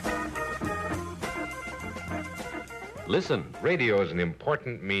Listen. Radio is an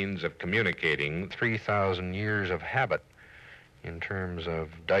important means of communicating 3,000 years of habit in terms of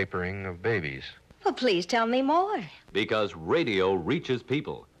diapering of babies. Well, please tell me more. Because radio reaches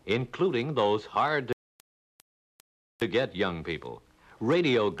people, including those hard to get young people.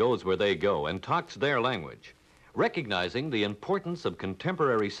 Radio goes where they go and talks their language, recognizing the importance of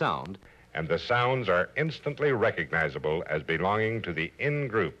contemporary sound. And the sounds are instantly recognizable as belonging to the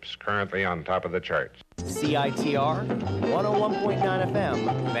in-groups currently on top of the charts. CITR 101.9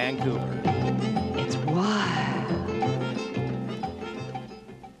 FM, Vancouver. It's wild.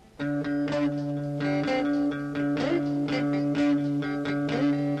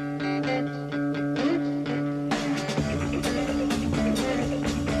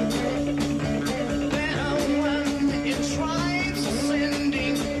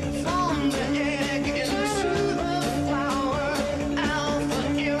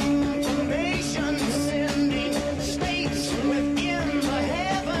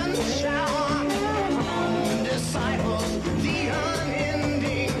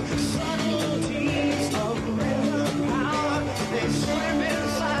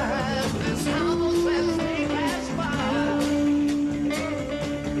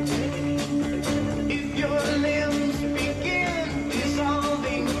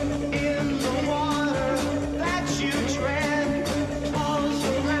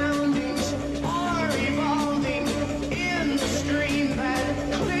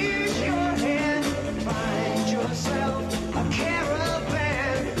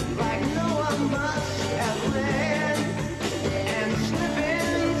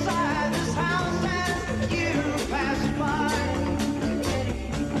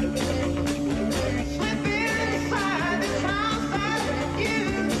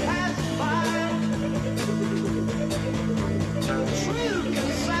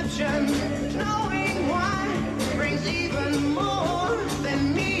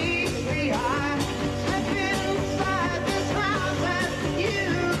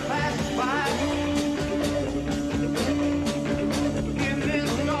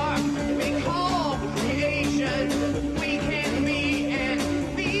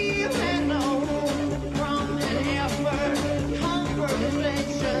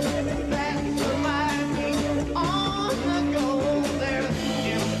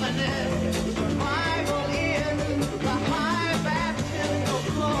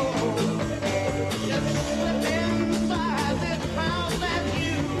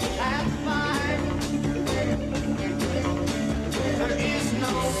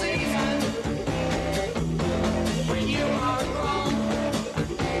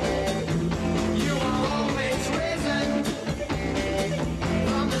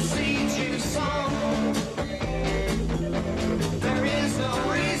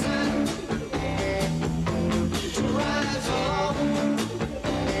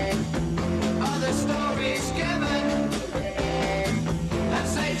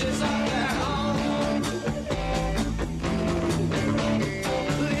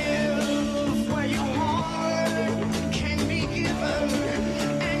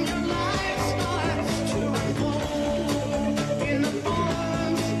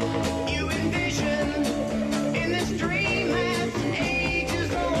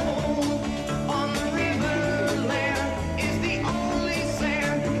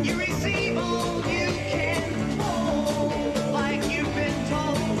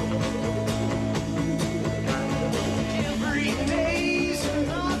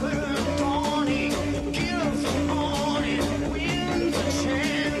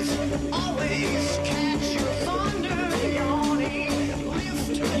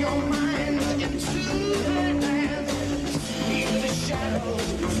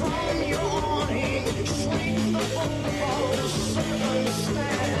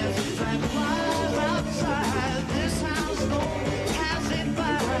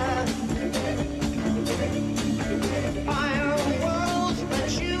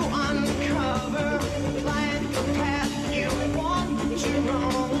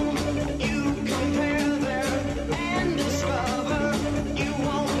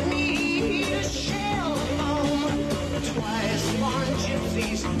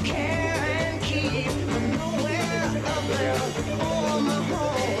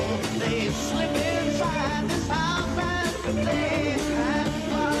 They slip inside this house and they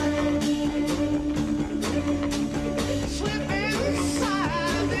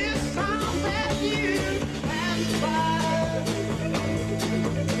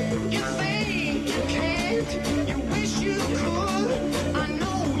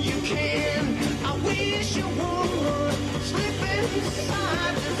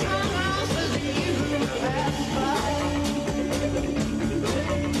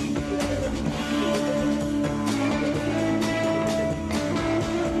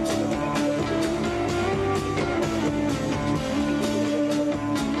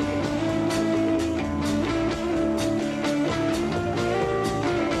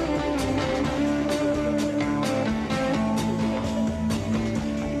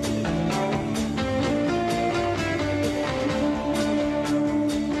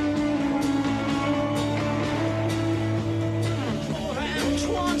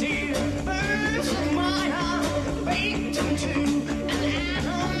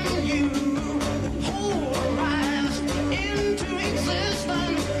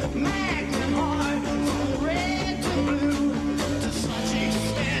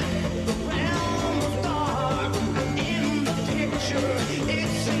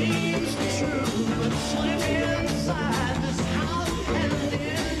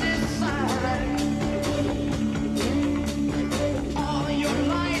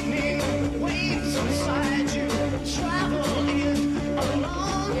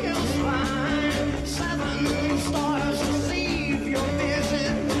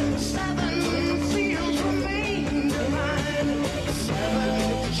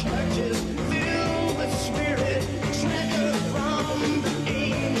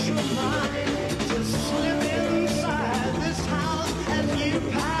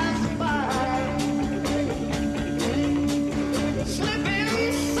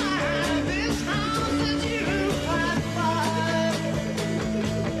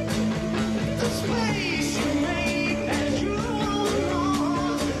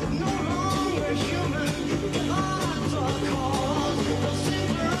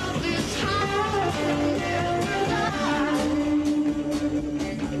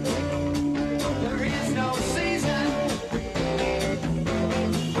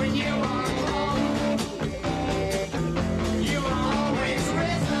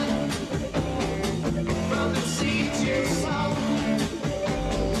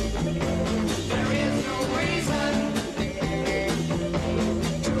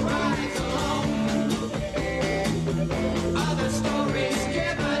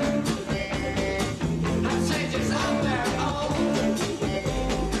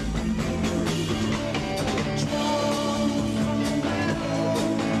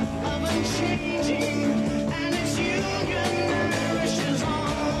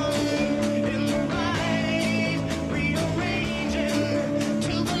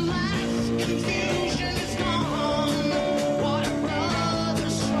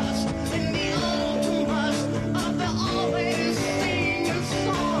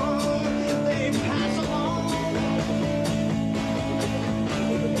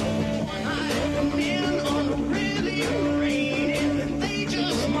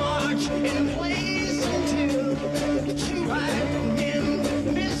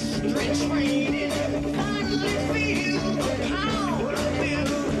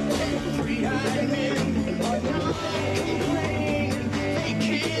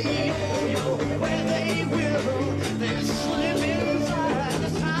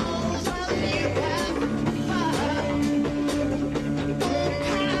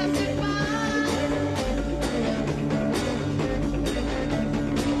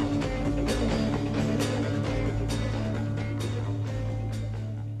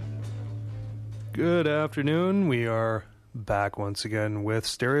Good afternoon. We are back once again with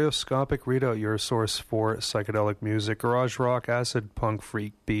Stereoscopic Readout, your source for psychedelic music, garage rock, acid punk,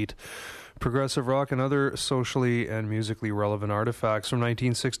 freak beat, progressive rock, and other socially and musically relevant artifacts from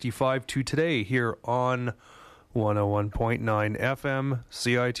 1965 to today here on 101.9 FM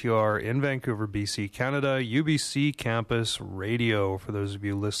CITR in Vancouver, BC, Canada, UBC Campus Radio, for those of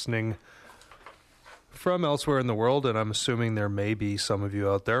you listening from elsewhere in the world, and I'm assuming there may be some of you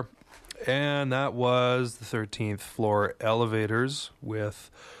out there. And that was the 13th Floor Elevators with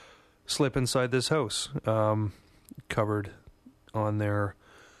Slip Inside This House, covered on their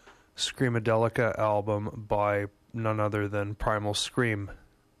Screamadelica album by none other than Primal Scream.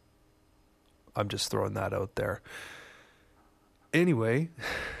 I'm just throwing that out there. Anyway,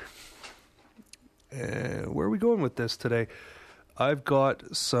 where are we going with this today? I've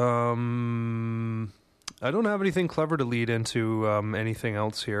got some... I don't have anything clever to lead into anything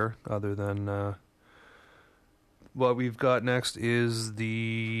else here other than what we've got next is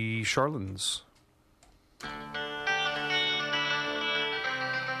the Charlatans.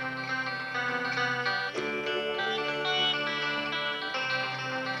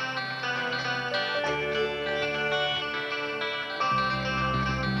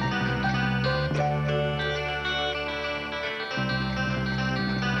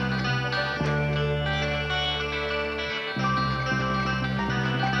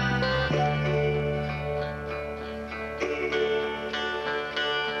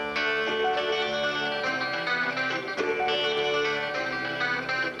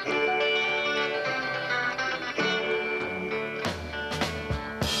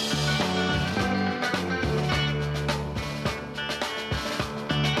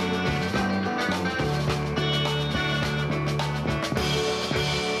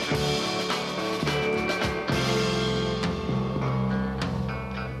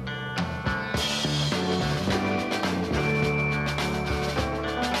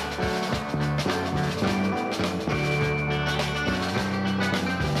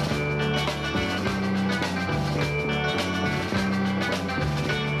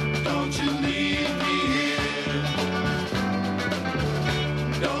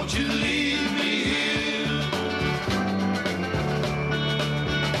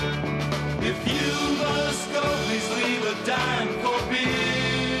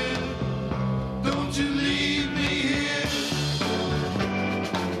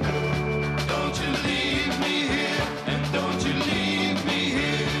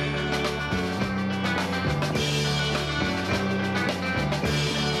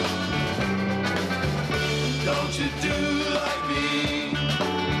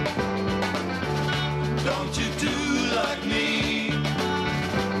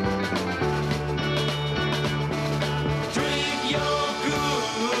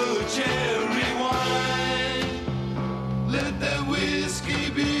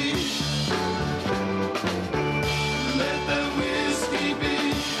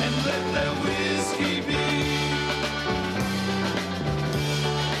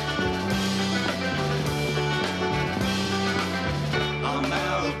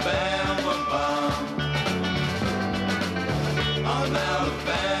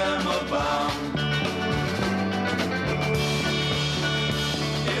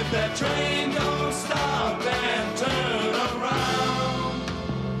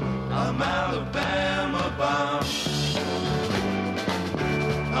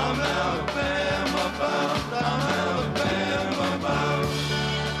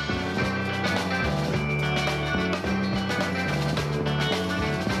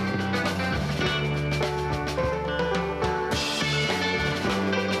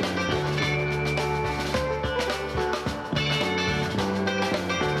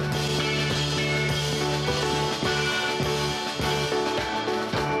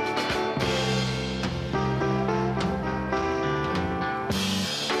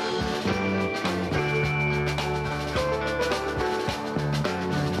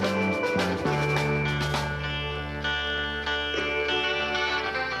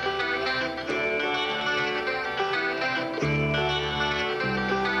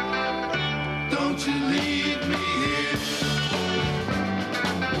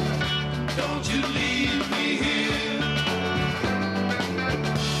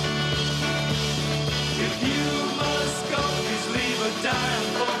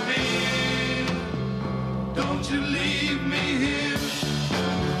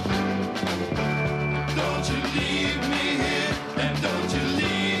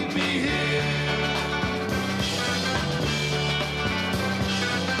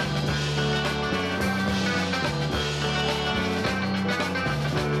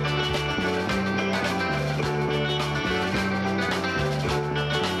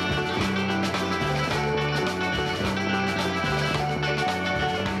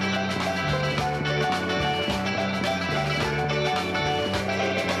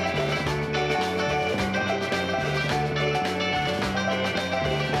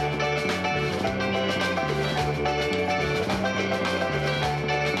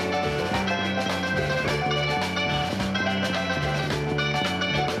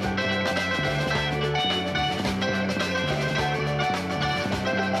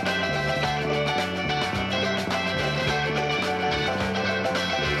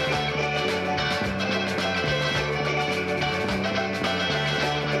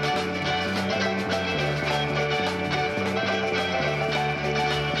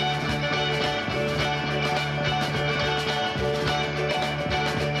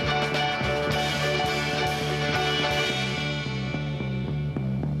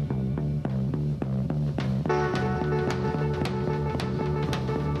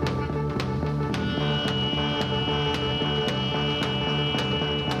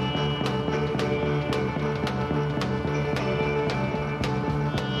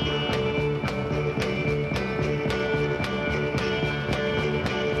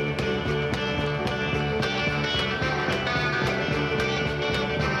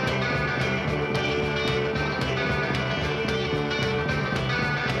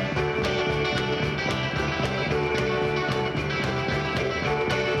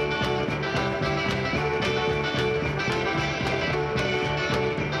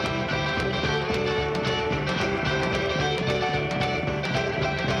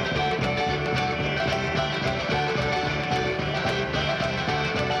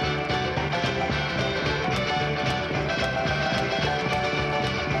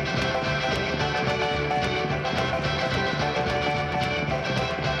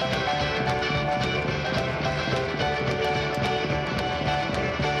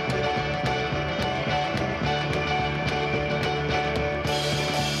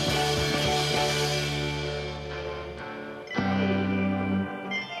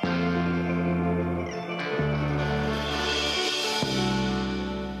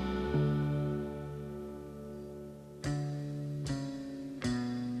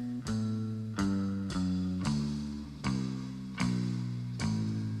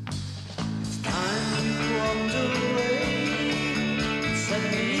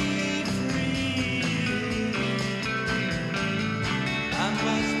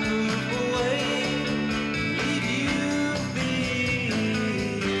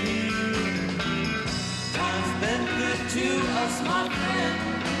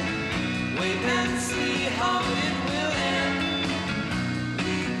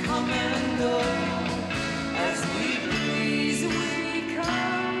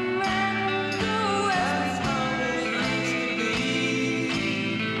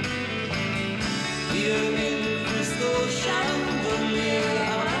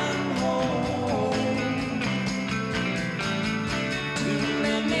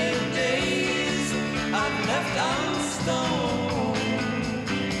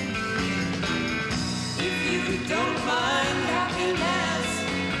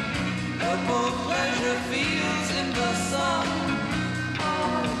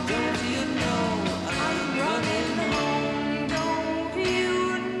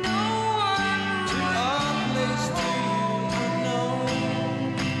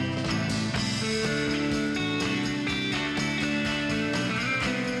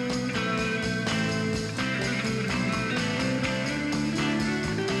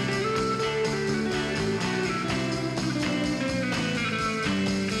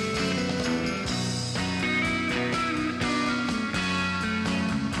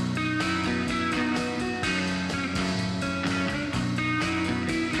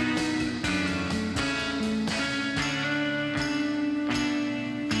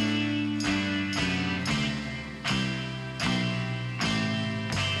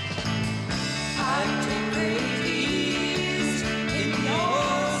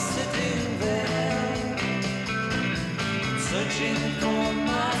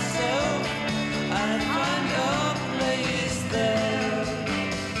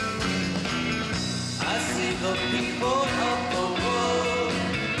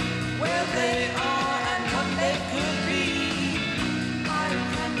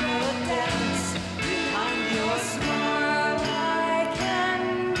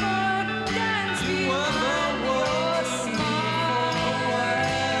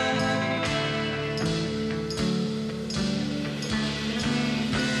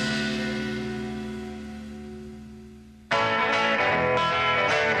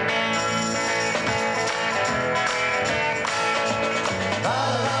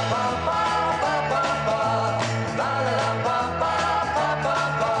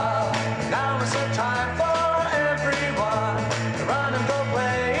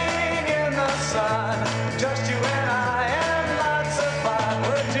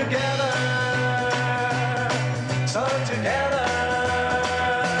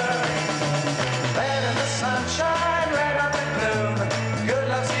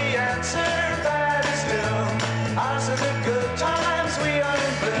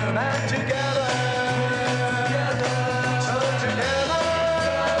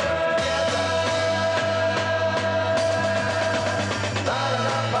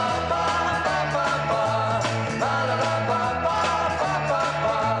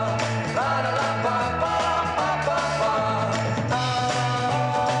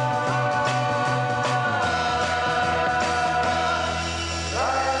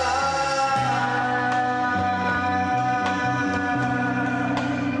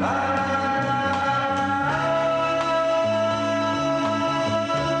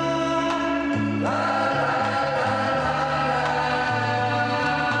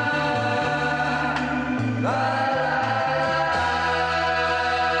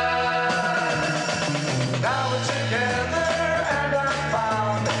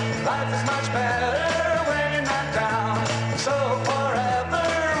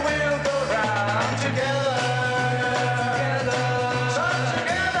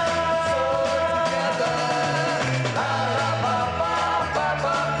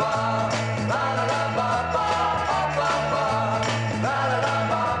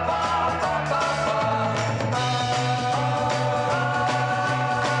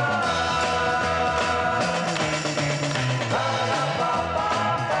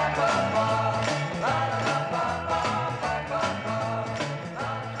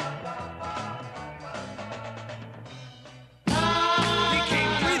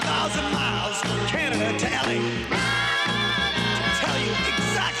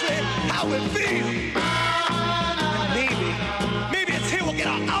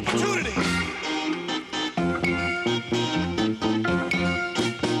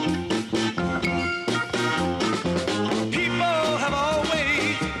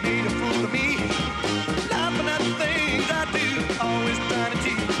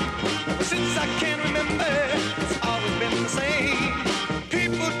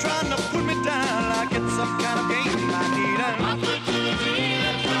 Some kind of game I need.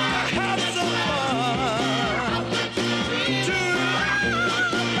 I have some fun.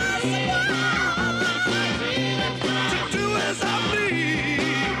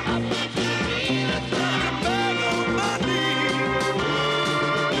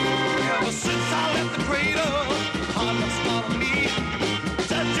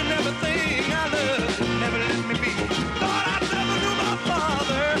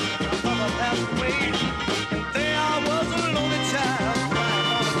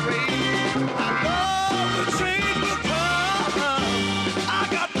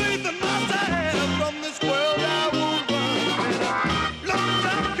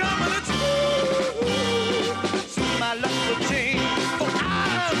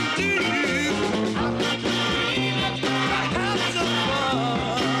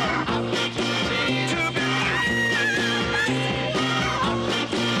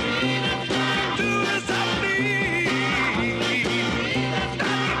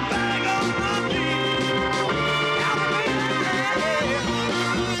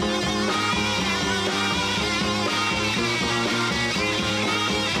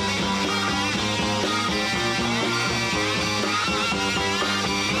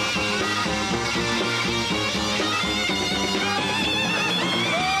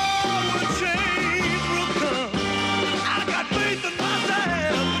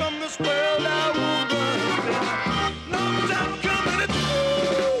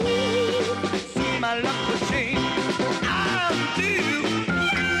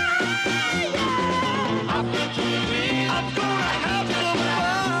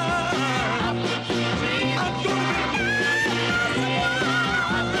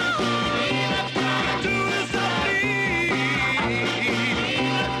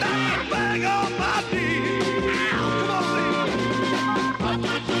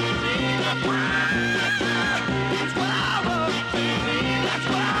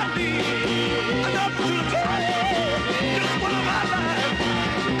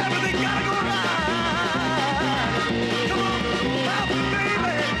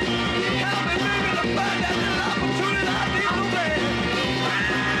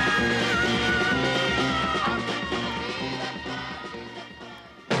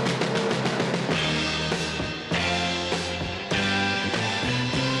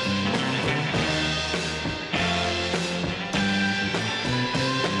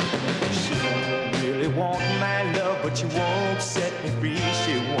 but she won't set me free.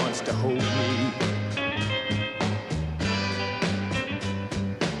 She wants to hold me.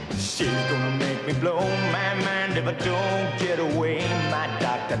 She's gonna make me blow my mind if I don't get away, my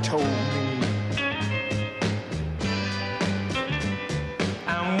doctor told me.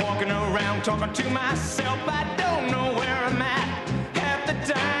 I'm walking around talking to myself, I don't know where I'm at half the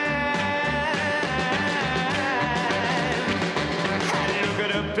time. I look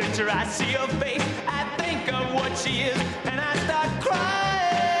at her picture, I see her face, I think of what she is, and I start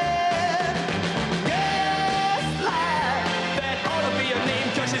crying. Gaslight, that ought to be a name,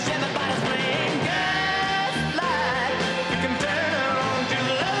 'cause she's everybody's flame. Gaslight, you can turn her on to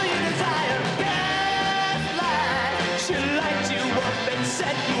the love you desire. Gaslight, she'll light you up and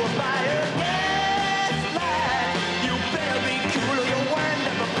set you afire. Gaslight, you better be cool or you'll wind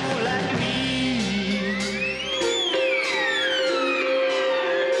up a fool like me.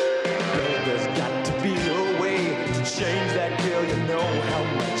 Girl, there's got to be a way to change that girl. You know how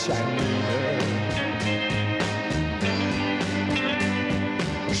much I need her.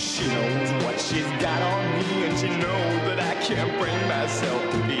 She knows what she's got on me, and she knows that I can't bring myself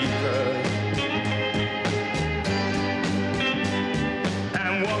to leave her.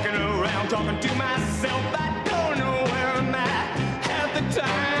 I'm walking around talking to myself, I don't know where I'm at half the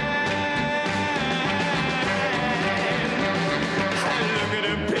time. I look at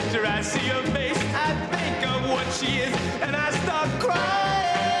her picture, I see her face, I think of what she is, and I start crying.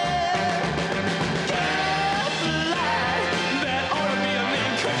 Gaslight, that ought to be a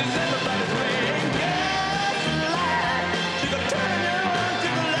name, 'cause it's everybody's flame. Gaslight, you can turn her on to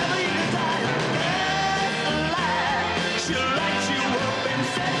the level you desire. Gaslight, she'll light you up and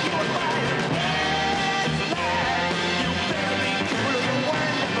set you afire. Gaslight, you better be cool or you'll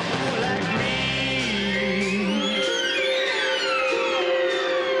wind up a fool like me.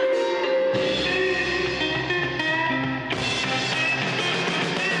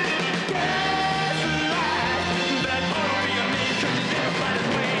 That ought to be a name, 'cause it's everybody's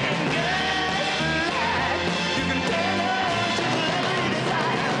flame. Gaslight, you can turn her on to the level you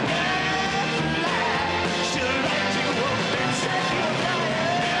desire. Gaslight, she'll light you up and set you afire.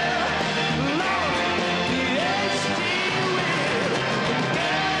 Lord, yes, she will.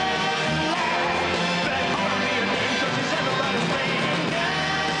 Gaslight, that ought to be a name, 'cause it's everybody's flame.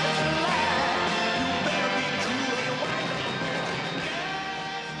 Gaslight, you better be cool or you'll wind up a fool.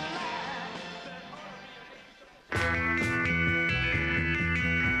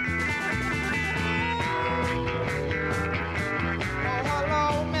 Oh, hello,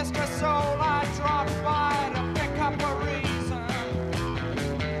 Mr. Soul. I dropped by to pick up a reason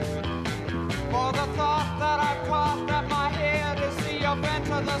for the thought that I've caught that my head is the event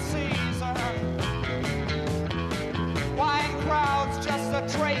of the season. Why in crowds just a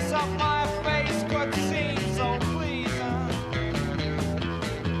trace of my face could seem so pleasing.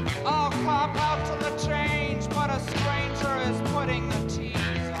 I'll cop out to the change, but a stranger is putting the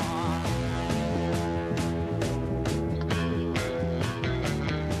tease on.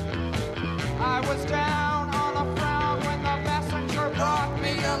 I was down on the ground when the messenger brought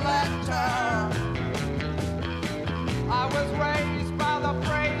me a letter. I was raised by the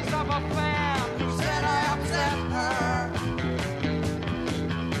praise of a fan who said I upset her.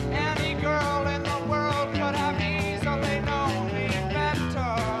 Any girl in the world could have easily known me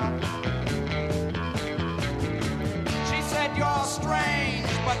better. She said, "You're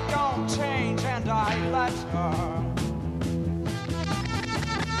strange, but don't change," and I let her.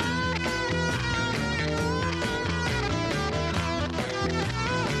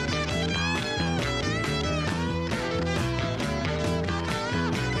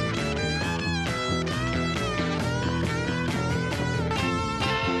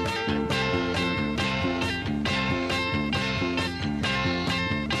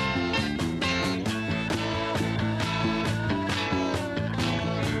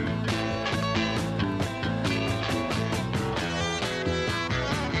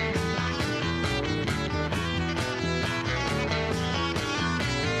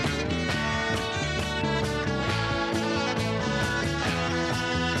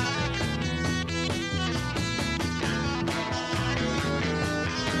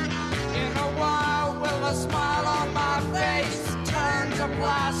 In a while, will the smile on my face turn to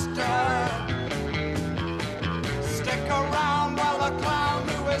plaster? Stick around while the clown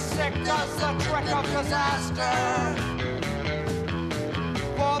who is sick does the trick of disaster.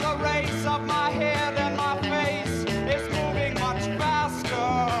 For the race of my head and my face is moving much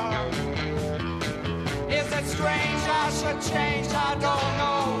faster. Is it strange I should change? I don't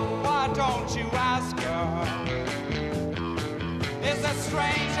know. Why don't you ask her? Is it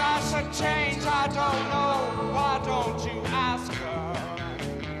strange I should change? I don't know. Why don't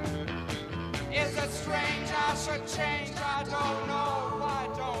strange I should change? I don't know. Why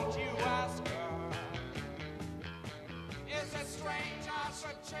don't you ask her? Is it strange I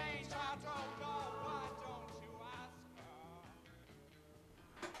should change? I don't know. Why don't you ask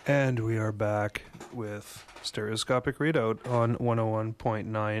her? And we are back with Stereoscopic Readout on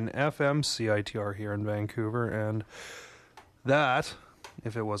 101.9 FM CITR here in Vancouver. And that,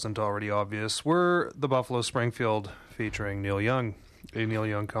 if it wasn't already obvious, were the Buffalo Springfield featuring Neil Young. A Neil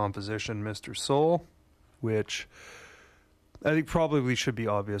Young composition, Mr. Soul, which I think probably should be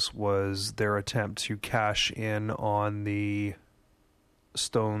obvious was their attempt to cash in on the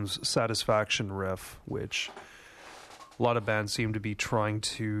Stones' Satisfaction riff, which a lot of bands seem to be trying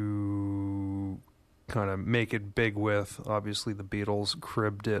to kind of make it big with. Obviously, the Beatles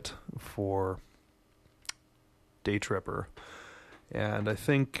cribbed it for Day Tripper. And I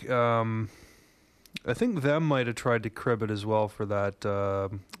think them might have tried to crib it as well for that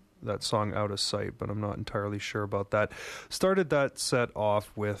song Out of Sight, but I'm not entirely sure about that. Started that set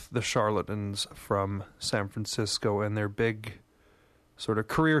off with the Charlatans from San Francisco and their big sort of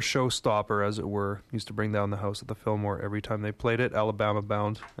career showstopper, as it were. Used to bring down the house at the Fillmore every time they played it. Alabama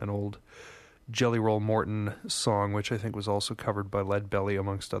Bound, an old Jelly Roll Morton song, which I think was also covered by Lead Belly,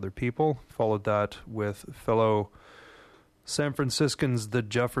 amongst other people. Followed that with fellow San Franciscans, the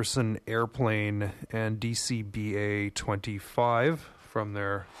Jefferson Airplane and DCBA 25 from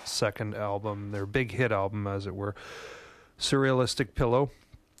their second album, their big hit album, as it were, Surrealistic Pillow.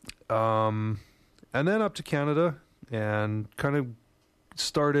 And then up to Canada and kind of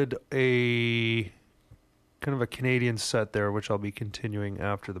started a kind of a Canadian set there, which I'll be continuing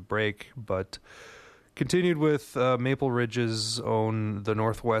after the break, but continued with Maple Ridge's own The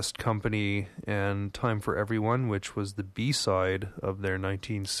Northwest Company and Time for Everyone, which was the B-side of their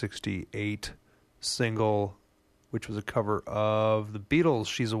 1968 single, which was a cover of the Beatles'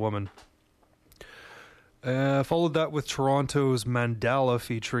 She's a Woman. Followed that with Toronto's Mandala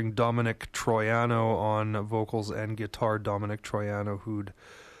featuring Dominic Troiano on vocals and guitar. Dominic Troiano, who'd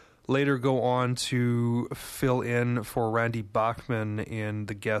later go on to fill in for Randy Bachman in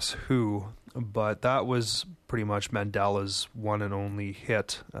the Guess Who, but that was pretty much Mandala's one and only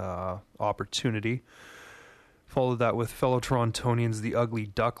hit, Opportunity. Followed that with fellow Torontonians, the Ugly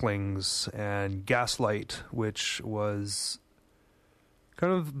Ducklings, and Gaslight, which was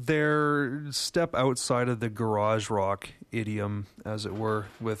kind of their step outside of the garage rock idiom, as it were,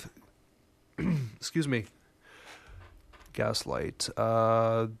 with, excuse me, Gaslight.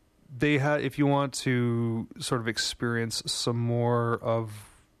 They had, if you want to sort of experience some more of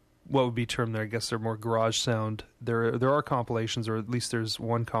what would be termed there, I guess they're more garage sound, there are compilations, or at least there's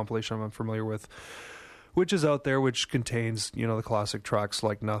one compilation I'm familiar with, which is out there, which contains, you know, the classic tracks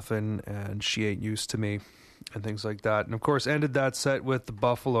like Nothing and She Ain't Used to Me and things like that. And of course ended that set with the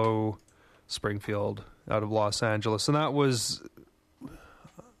Buffalo Springfield out of Los Angeles. And that was,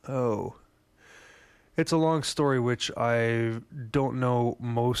 it's a long story, which I don't know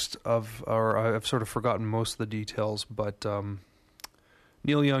most of, or I've sort of forgotten most of the details, but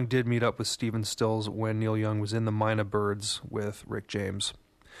Neil Young did meet up with Stephen Stills when Neil Young was in the Mina Birds with Rick James.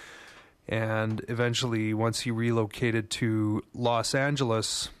 And eventually, once he relocated to Los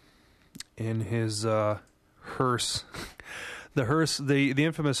Angeles in his hearse, the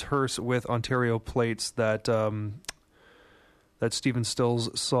infamous hearse with Ontario plates that Stephen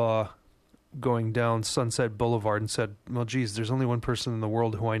Stills saw going down Sunset Boulevard, and said, well, geez, there's only one person in the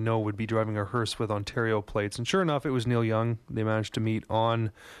world who I know would be driving a hearse with Ontario plates. And sure enough, it was Neil Young. They managed to meet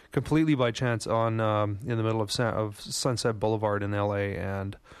on, completely by chance, on in the middle of Sunset Boulevard in L.A.,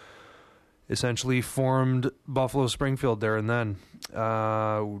 and essentially formed Buffalo Springfield there and then.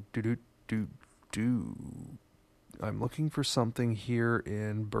 I'm looking for something here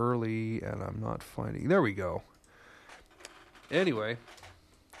in Burley, and I'm not finding. There we go. Anyway,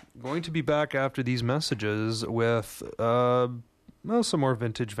 going to be back after these messages with some more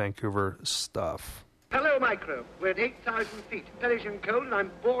vintage Vancouver stuff. Hello, Micro. We're at 8,000 feet, perishing cold, and I'm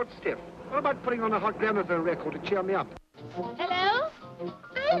bored stiff. What about putting on a hot gramophone record to cheer me up? Hello?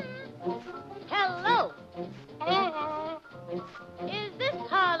 Hello? Is this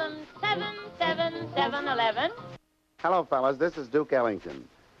Harlem 77711? Hello, fellas. This is Duke Ellington.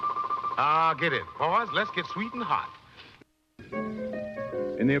 Get in. Boys, let's get sweet and hot.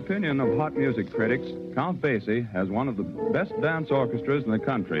 In the opinion of hot music critics, Count Basie has one of the best dance orchestras in the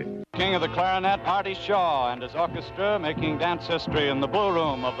country. King of the Clarinet, Artie Shaw, and his orchestra making dance history in the Blue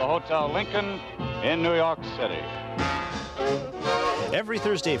Room of the Hotel Lincoln in New York City. Every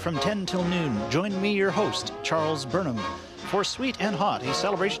Thursday from 10 till noon, join me, your host, Charles Burnham, for Sweet and Hot, a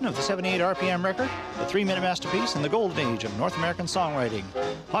celebration of the 78 RPM record, the 3-minute masterpiece in the golden age of North American songwriting.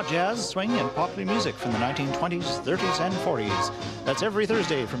 Hot jazz, swing, and popular music from the 1920s, 30s, and 40s. That's every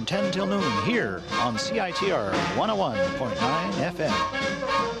Thursday from 10 till noon here on CITR 101.9 FM.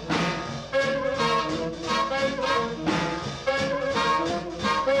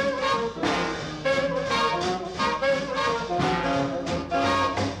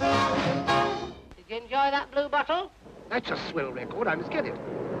 Enjoy that blue bottle? That's a swell record. I must get it.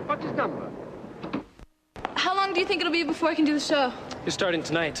 What's his number? How long do you think it'll be before I can do the show? You're starting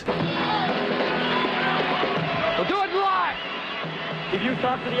tonight. We'll do it live! If you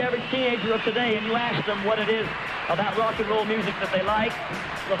talk to the average teenager of today and you ask them what it is about rock and roll music that they like,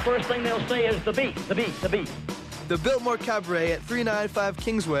 the first thing they'll say is the beat, the beat, the beat. The Biltmore Cabaret at 395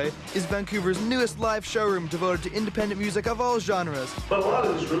 Kingsway is Vancouver's newest live showroom devoted to independent music of all genres. But a lot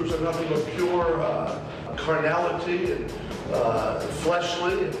of these groups are nothing but pure carnality and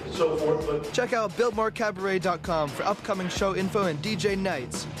fleshly and so forth. But check out BiltmoreCabaret.com for upcoming show info and DJ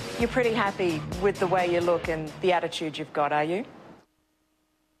nights. You're pretty happy with the way you look and the attitude you've got, are you?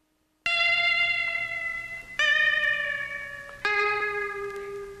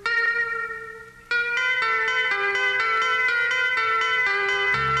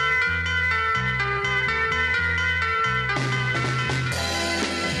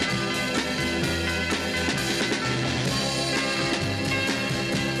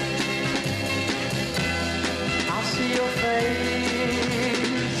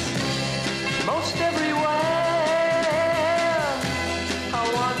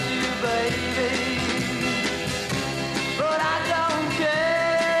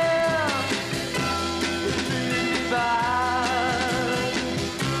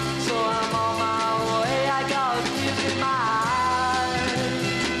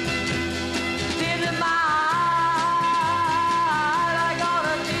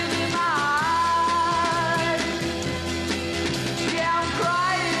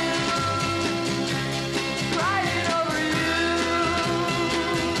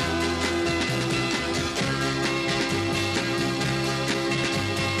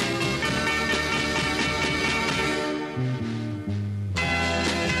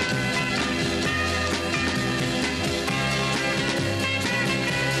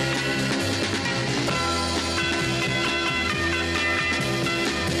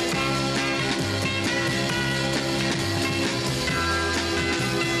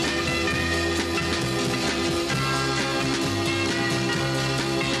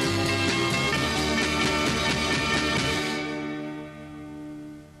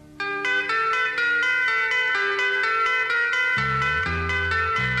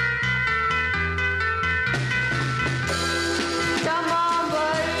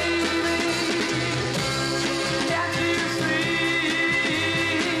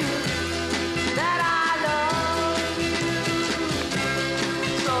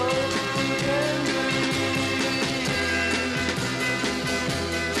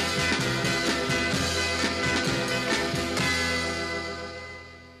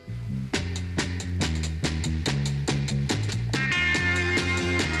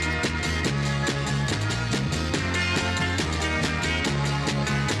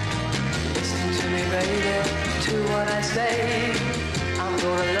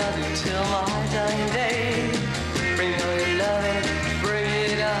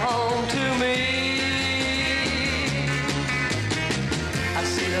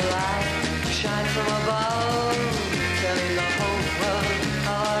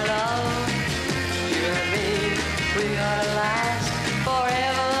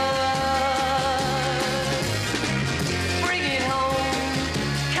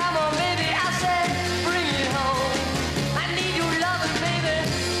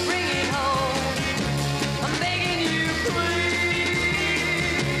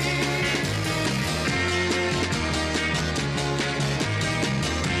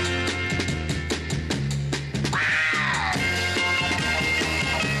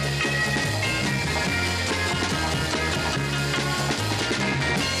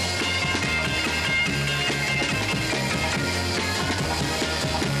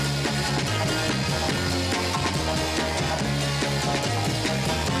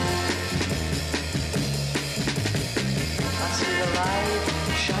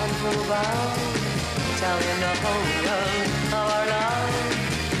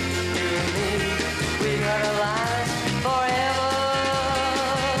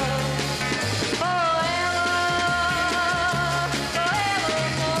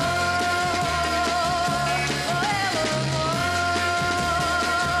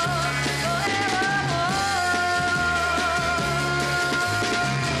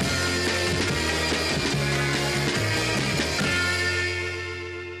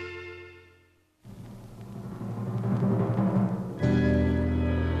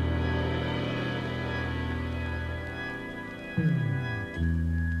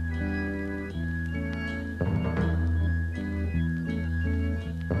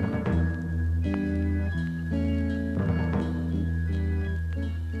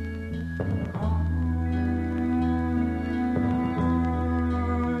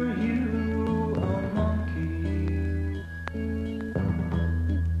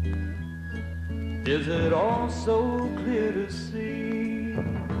 Is it all so clear to see?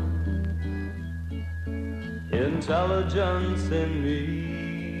 Intelligence in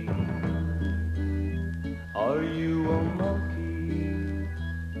me. Are you a monkey?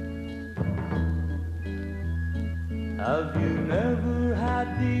 Have you never had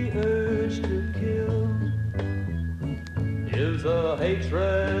the urge to kill? Is the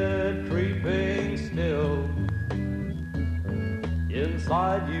hatred creeping still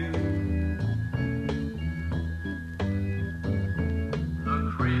inside you? The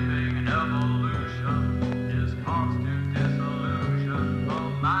creeping evolution is constant dissolution of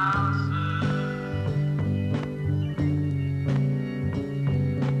masses.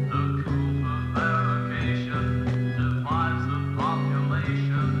 The coup of eradication divides the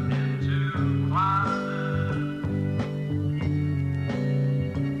population into classes.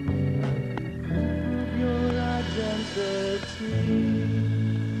 Prove your identity.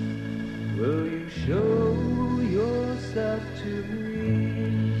 Will you show yourself to me?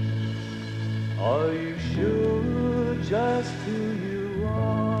 Are you sure just who you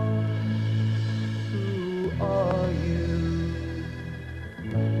are? Who are you?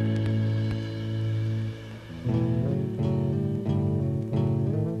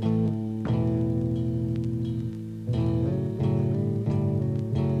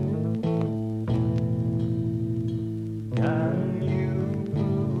 Can you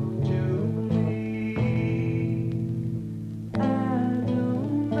prove to me? I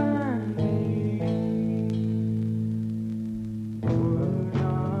don't mind me. We're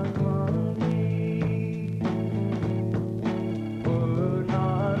not monkey. We're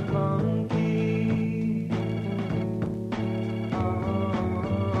not monkey.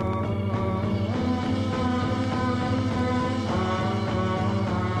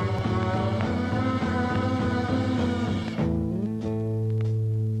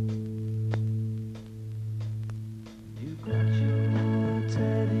 You got your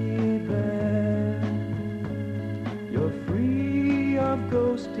teddy bear. You're free of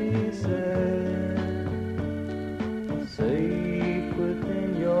ghosty sad. Safe within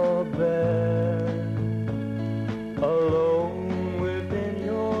your bed. Alone within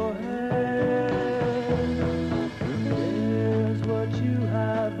your head. Who cares what you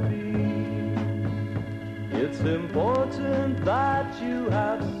have been? It's important that you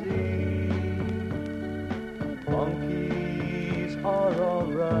have seen. Monkeys are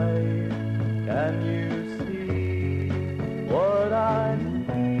alright. Can you see what I mean?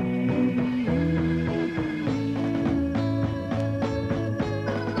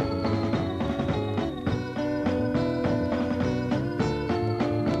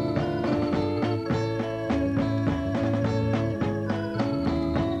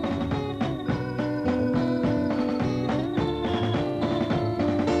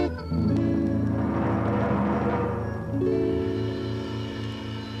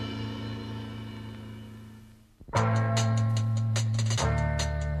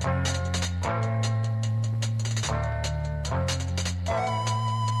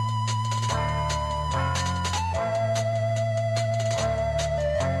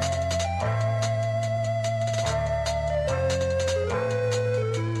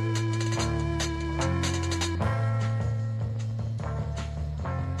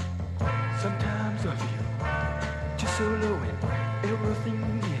 Sometimes I feel just so low and everything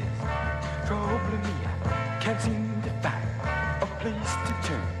is troubling me. I can't seem to find a place to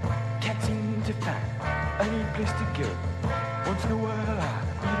turn. Can't seem to find any place to go. Once in a while I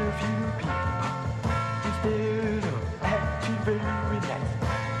meet a few people. Instead of acting very nice,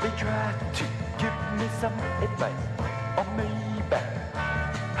 they try to give me some advice. Or maybe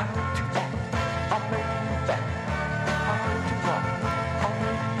how to act. Or maybe how to walk. Or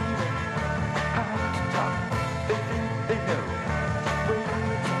maybe how to talk. They think they know where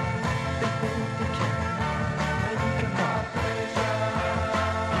it's at. They think they can make a mark.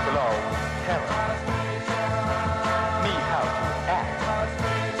 People always tell me how to act.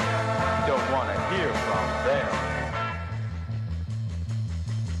 Don't want to hear from them.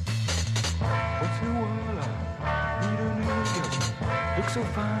 Once in a while I meet a new girl. Looks so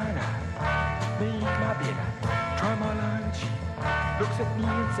fine, I make my bed. I try my line. She looks at me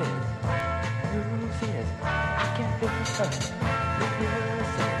and says, girl says, I can't fit with her. The girl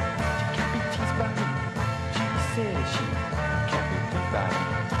says, she can't be teased by me. She says she can't be teased by me.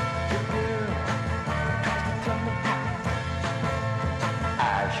 The girl tries to tell me how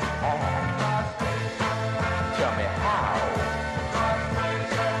I should act. Tell me how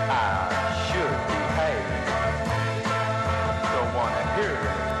I should behave. Don't want to hear it,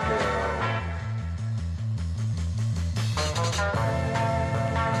 girl.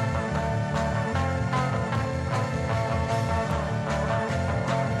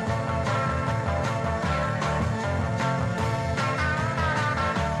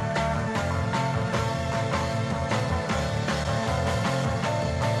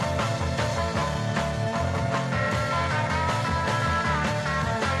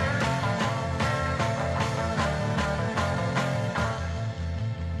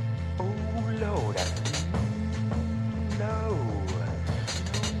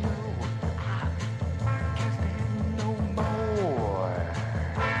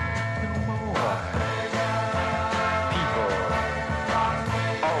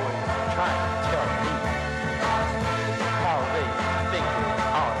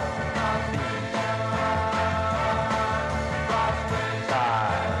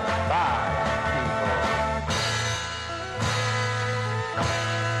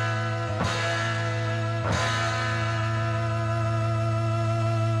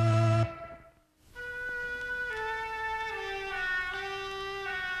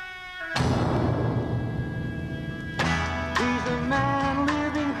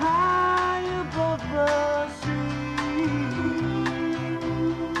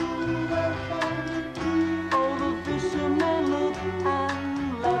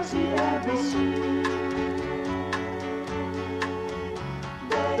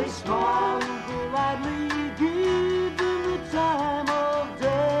 Smile and politely give them the time of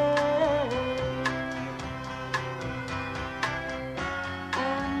day.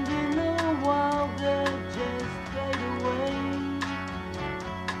 And in a while they'll just fade away,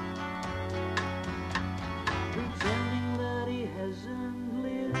 pretending that he hasn't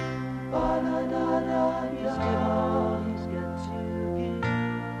lived. Ba-da-da-da, he's given all he's got to give.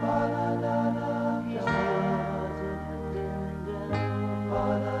 Ba-da-da-da, he's started and been down.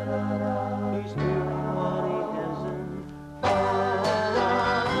 Ba-da-da-da, he's doing what he hasn't. Ba-da-da-da.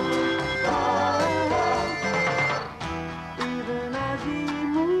 Even as he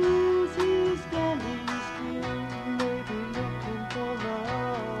moves, he's standing still, maybe looking for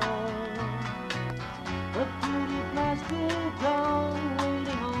love. A pretty plastic doll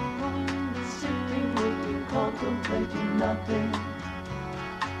waiting on the window, sitting, waiting, contemplating nothing.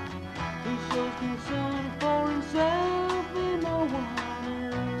 He shows concern for himself and no one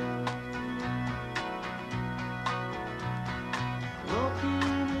else,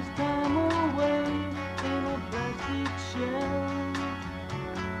 rocking his time away in a plastic shell,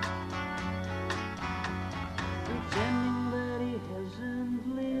 pretending that he hasn't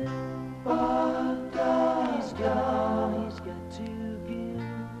lived. But he's got all he's got to give.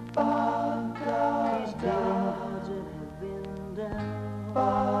 But he's down and have been down.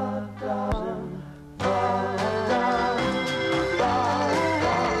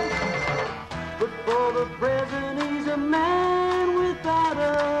 But for the present he's a man without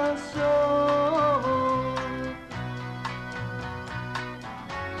a soul.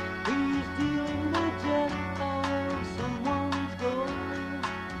 He's dealing the death of someone's gold.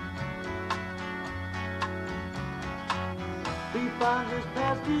 He finds his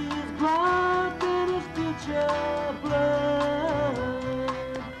past is blood and his future blood,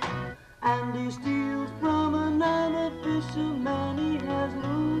 and he steals from another fisherman he has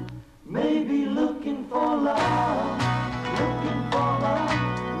lured. Maybe looking for love, looking for love,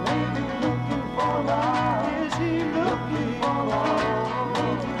 maybe looking for love. Is he looking for love?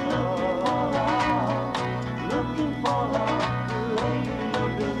 Maybe looking for love, looking for love, maybe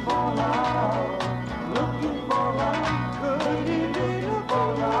looking for love, looking for love. Could he be looking for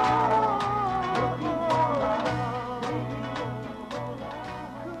love? Looking for love, maybe looking for love.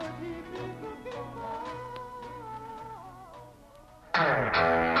 Could he be looking for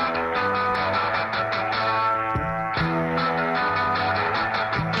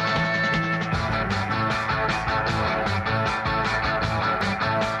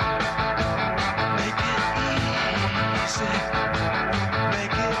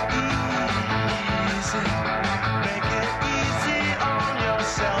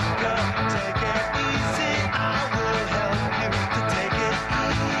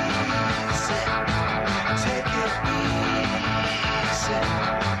Take it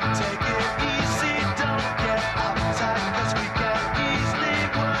easy.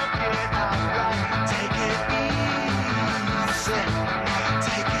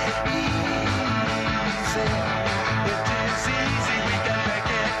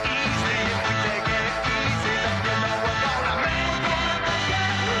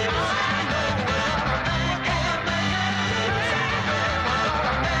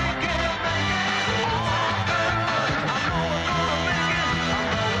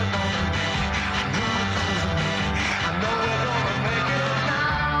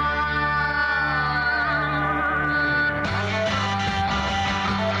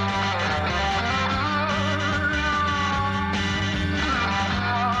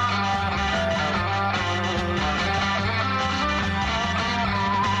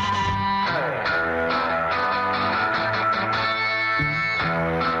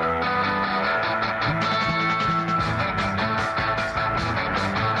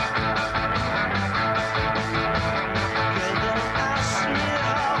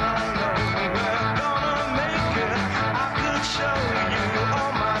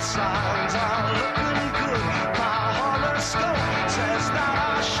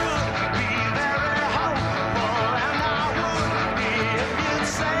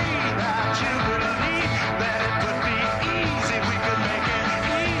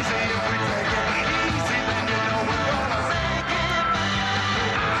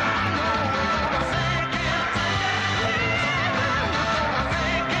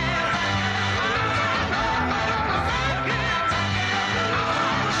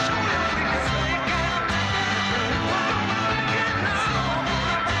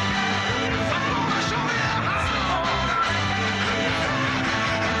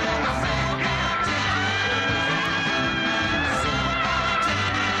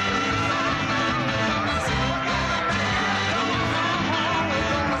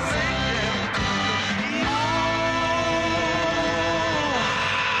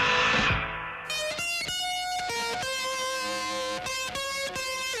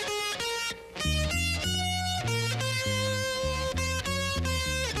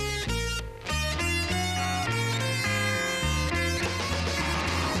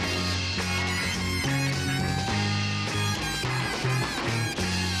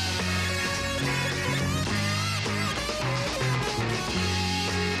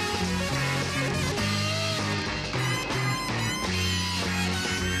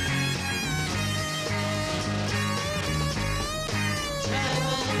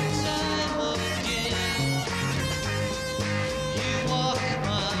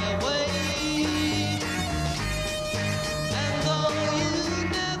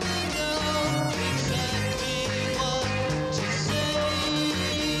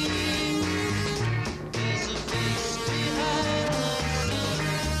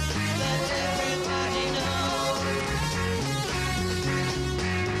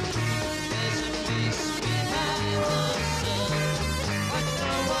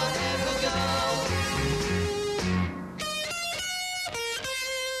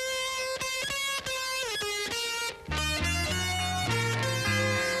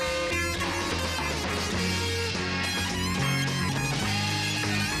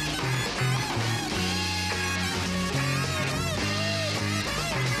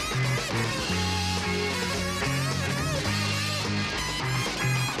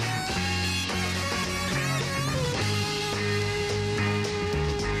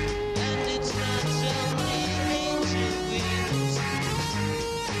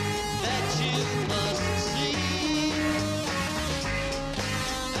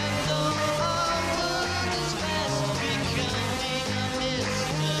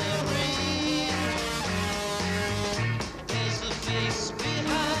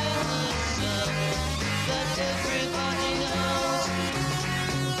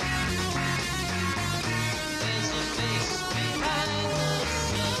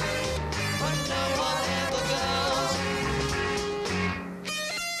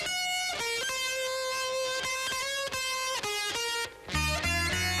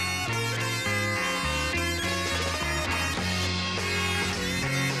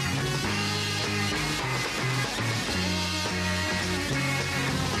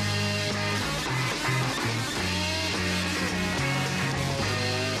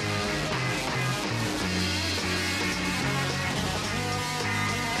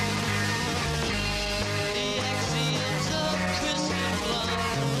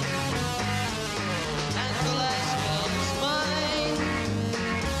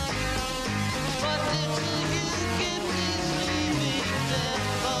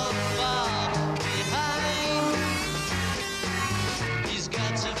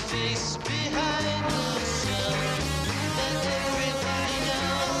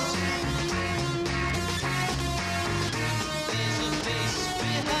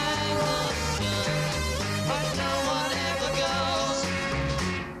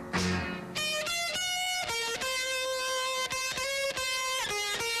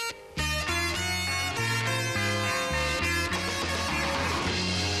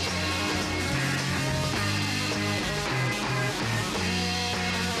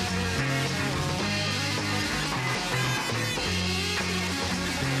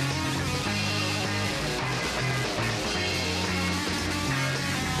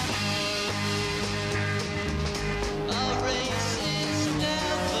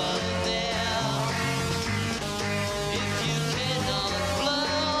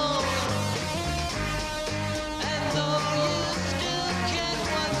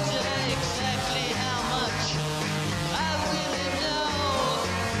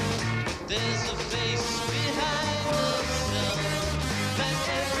 There's a face behind the sun that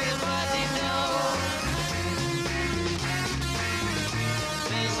everybody knows.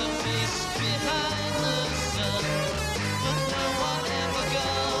 There's a face behind the sun, but no one ever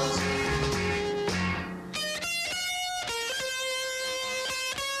goes.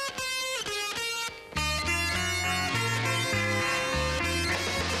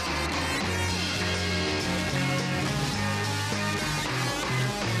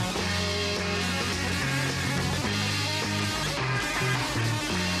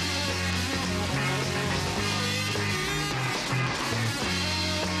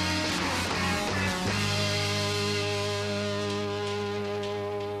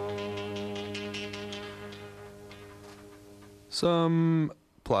 Some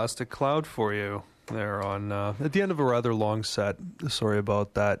Plastic Cloud for you there on at the end of a rather long set. Sorry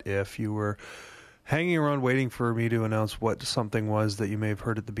about that if you were hanging around waiting for me to announce what something was that you may have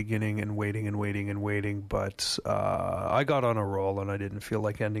heard at the beginning and waiting, but I got on a roll and I didn't feel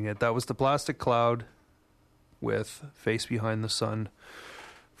like ending it. That was the Plastic Cloud with Face Behind the Sun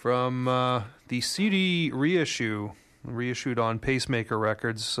from the CD reissued on Pacemaker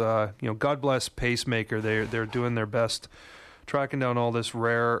Records. God bless Pacemaker. They're doing their best tracking down all this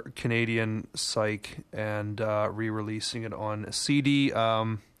rare Canadian psych and re-releasing it on CD.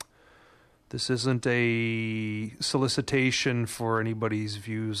 This isn't a solicitation for anybody's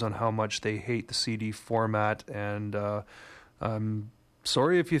views on how much they hate the CD format, and I'm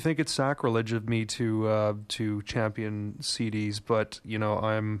sorry if you think it's sacrilege of me to champion CDs, but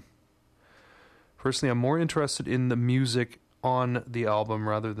I'm more interested in the music on the album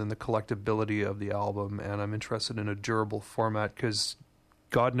rather than the collectability of the album, and I'm interested in a durable format because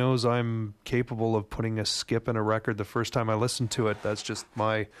God knows I'm capable of putting a skip in a record the first time I listen to it. That's just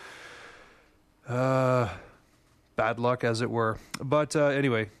my bad luck, as it were. But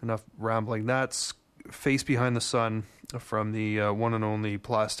anyway, enough rambling. That's Face Behind the Sun from the one and only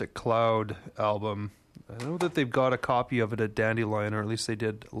Plastic Cloud album. I know that they've got a copy of it at Dandelion, or at least they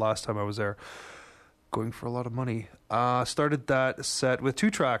did last time I was there. Going for a lot of money. Started that set with 2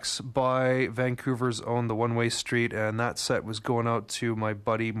 tracks by Vancouver's own The One Way Street, and that set was going out to my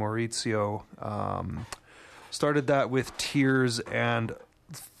buddy Maurizio. Started that with Tears and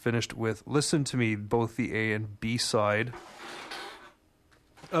finished with Listen to Me, both the A and B side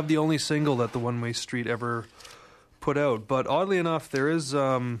of the only single that The One Way Street ever put out. But oddly enough, there is...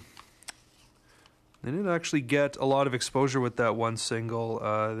 They didn't actually get a lot of exposure with that one single.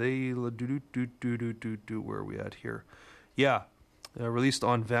 Where are we at here? Yeah, released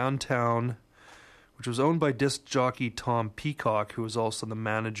on Vantown, which was owned by disc jockey Tom Peacock, who was also the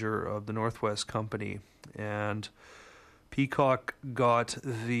manager of the Northwest Company. And Peacock got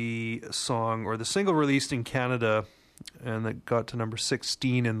the song, or the single released in Canada, and it got to number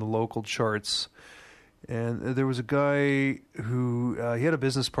 16 in the local charts. And there was a guy who, he had a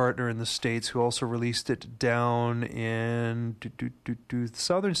business partner in the States who also released it down in the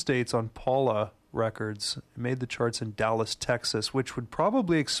southern states on Paula Records. It made the charts in Dallas, Texas, which would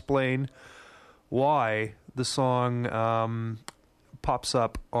probably explain why the song pops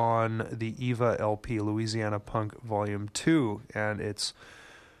up on the Eva LP, Louisiana Punk Volume 2, and it's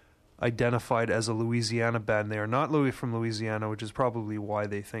identified as a Louisiana band. They are not from Louisiana, which is probably why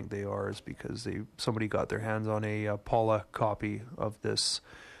they think they are, is because somebody got their hands on a Paula copy of this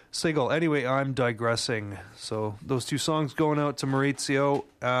single. Anyway, I'm digressing. So those 2 songs going out to Maurizio.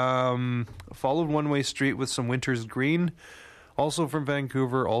 Followed One Way Street with some Winter's Green, also from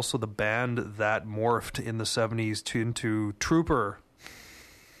Vancouver, also the band that morphed in the 70s into Trooper.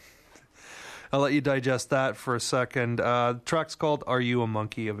 I'll let you digest that for a second. The track's called Are You a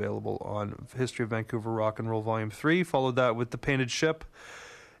Monkey, available on History of Vancouver Rock and Roll Volume 3. Followed that with The Painted Ship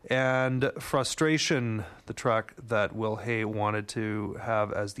and Frustration, the track that Will Hay wanted to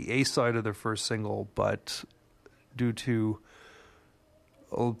have as the A-side of their first single, but due to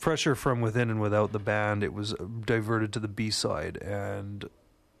pressure from within and without the band, it was diverted to the B-side, and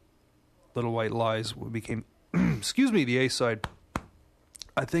Little White Lies became, the A-side.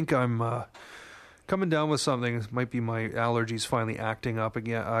 I think I'm coming down with something. It might be my allergies finally acting up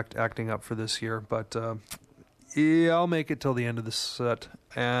for this year, but yeah, I'll make it till the end of the set.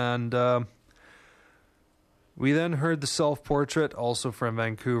 And we then heard The Self-Portrait, also from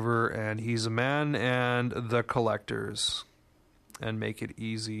Vancouver, and He's a Man, and The Collectors, and Make It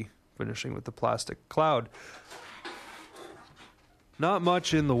Easy, finishing with The Plastic Cloud. Not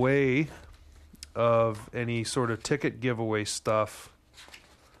much in the way of any sort of ticket giveaway stuff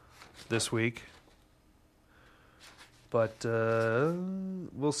this week, but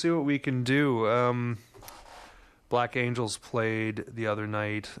we'll see what we can do. Black Angels played the other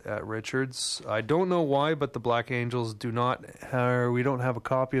night at Richards. I don't know why, but the Black Angels we don't have a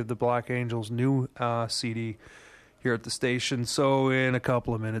copy of the Black Angels' new CD here at the station. So in a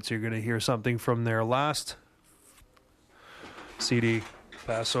couple of minutes, you're going to hear something from their last CD,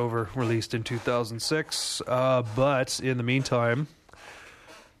 Passover, released in 2006. But in the meantime,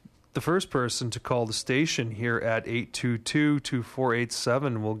 the first person to call the station here at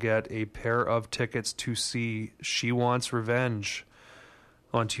 822-2487 will get a pair of tickets to see She Wants Revenge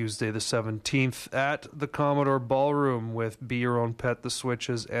on Tuesday the 17th at the Commodore Ballroom with Be Your Own Pet, The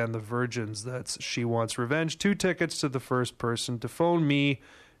Switches, and The Virgins. That's She Wants Revenge. 2 tickets to the first person to phone me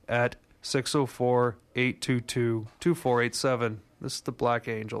at 604-822-2487. This is the Black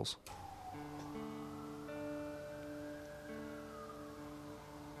Angels.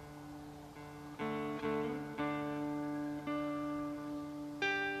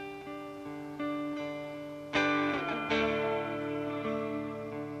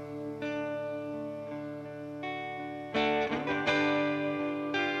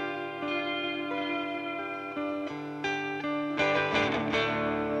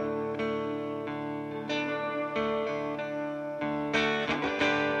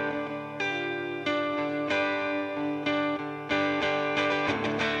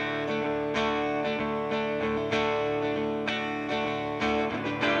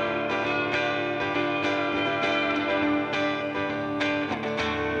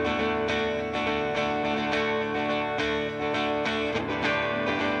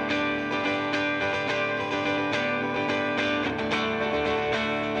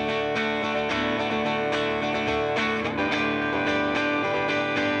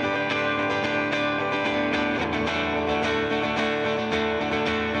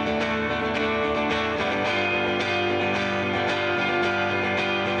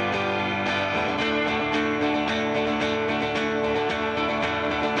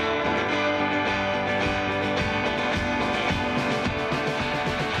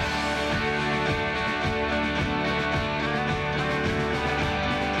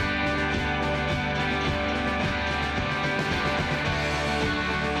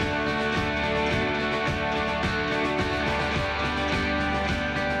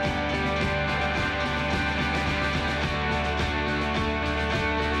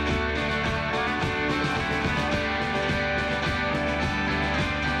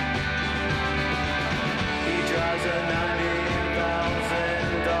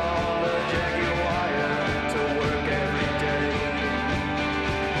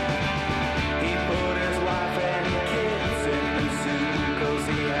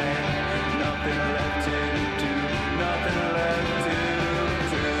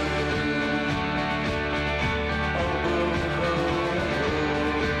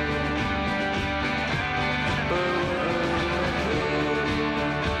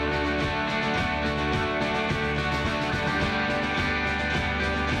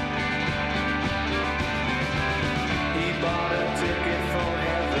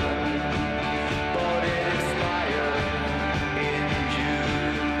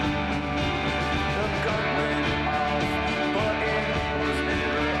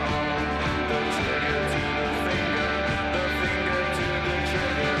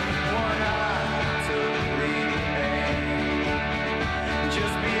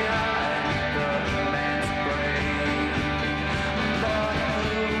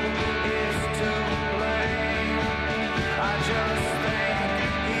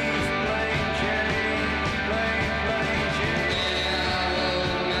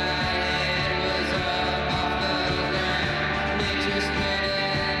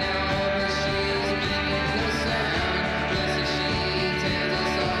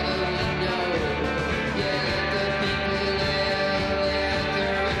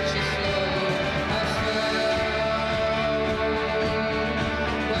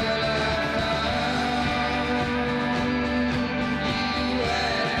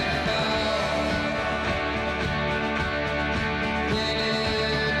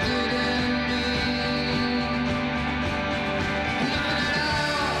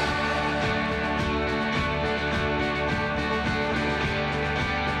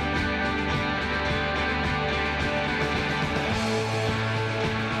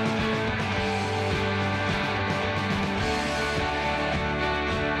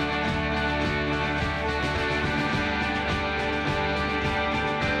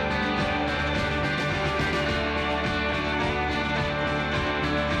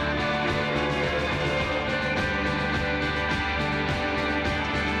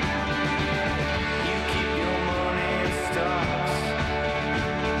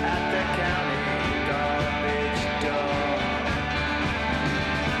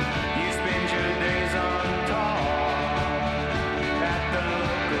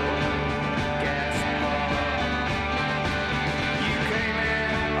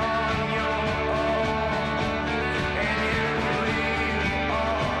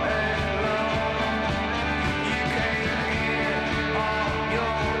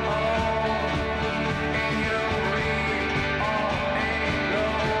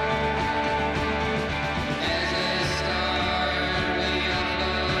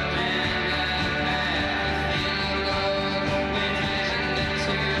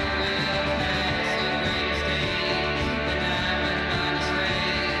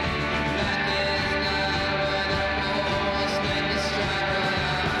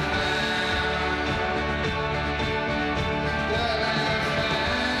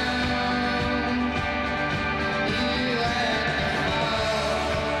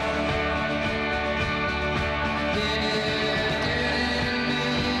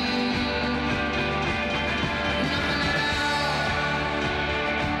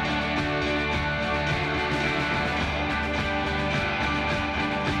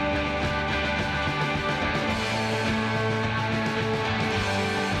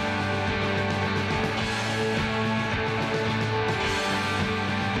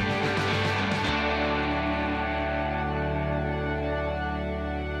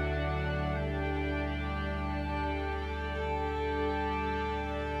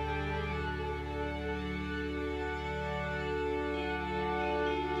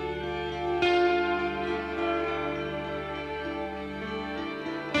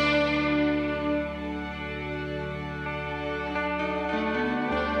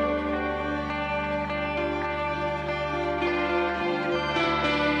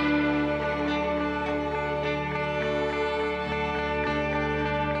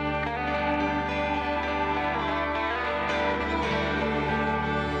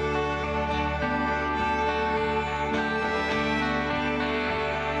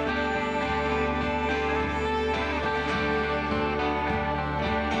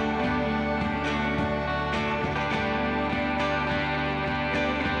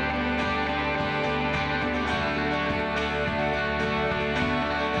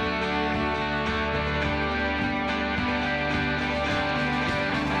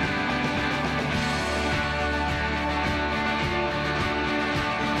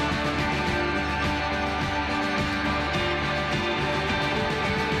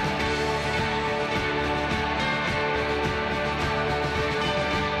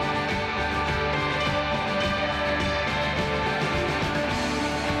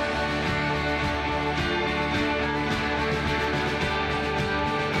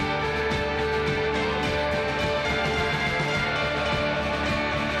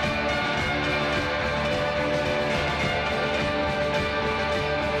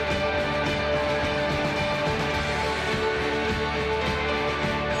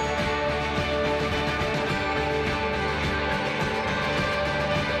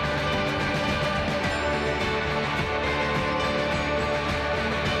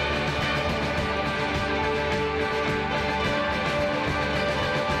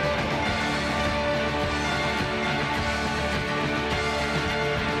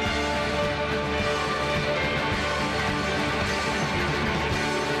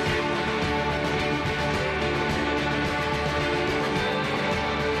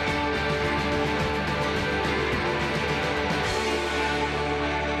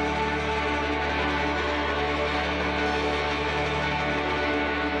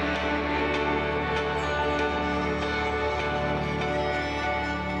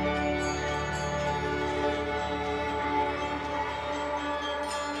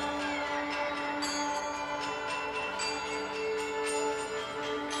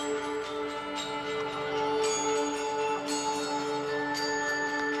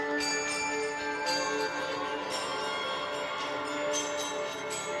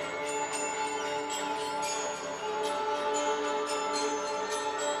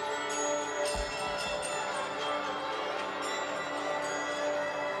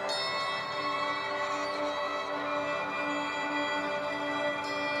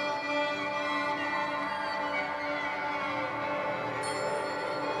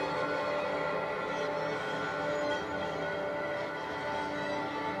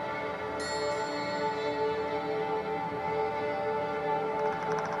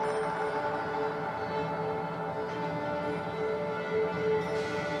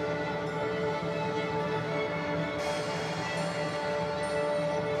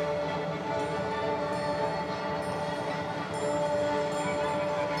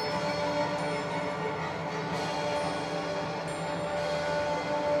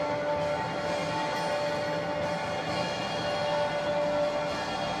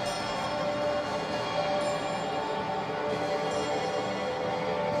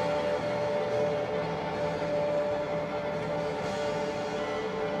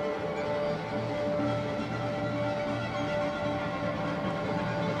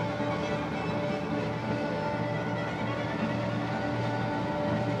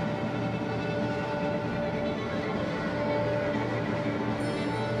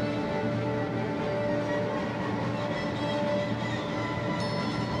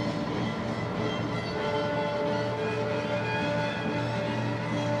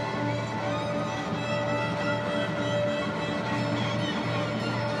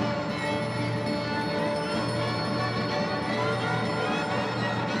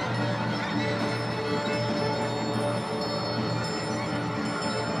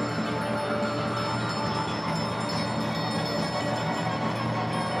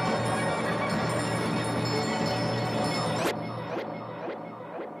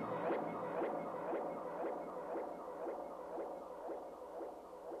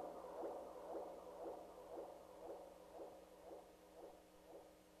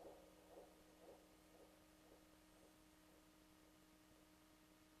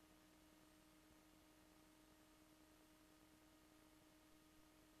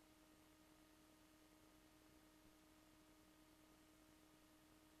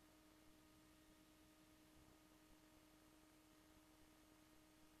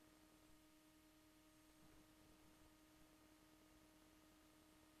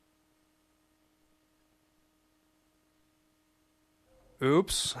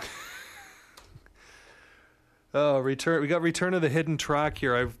 Oops. Oh, return. We got Return of the Hidden Track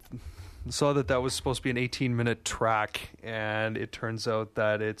here. I saw that was supposed to be an 18-minute track, and it turns out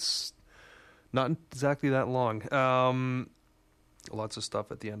that it's not exactly that long. Lots of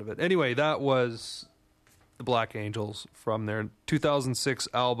stuff at the end of it. Anyway, that was the Black Angels from their 2006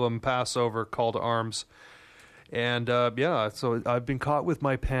 album Passover, Call to Arms. And so I've been caught with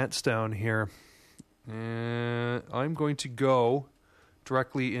my pants down here. I'm going to go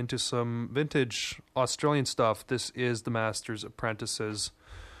directly into some vintage Australian stuff. This is the Masters Apprentices.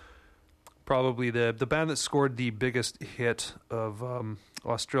 Probably the band that scored the biggest hit of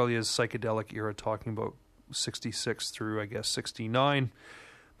Australia's psychedelic era, talking about 66 through, I guess, 69.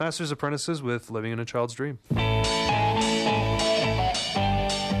 Masters Apprentices with Living in a Child's Dream.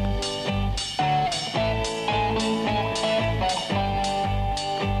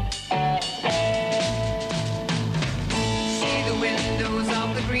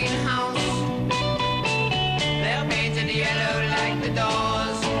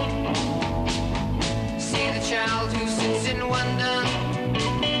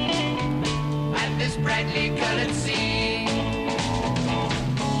 Colored sea.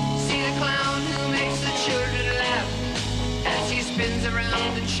 See the clown who makes the children laugh as he spins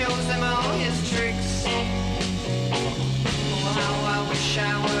around and shows them all his tricks. Oh, how I wish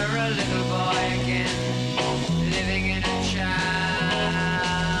I were a little boy again, living in a child's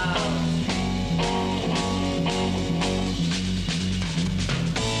dream.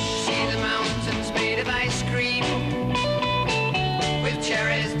 See the mountains made of ice cream with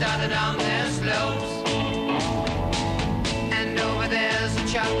cherries dotted on their slopes. There's a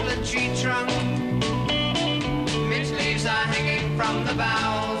chocolate tree trunk, mint leaves are hanging from the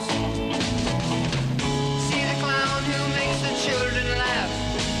boughs. See the clown who makes the children laugh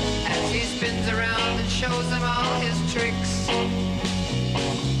as he spins around and shows them all his tricks.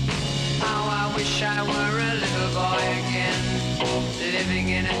 How I wish I were a little boy again, living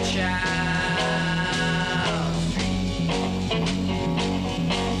in a child's dream.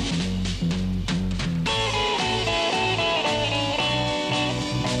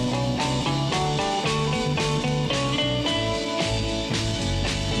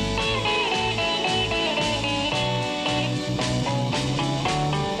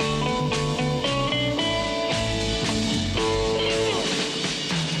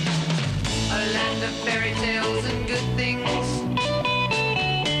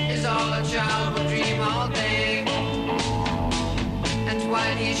 Child will dream all day, and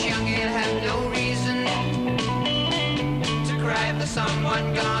while he's young he'll have no reason to cry for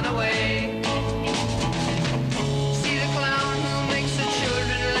someone gone away. See the clown who makes the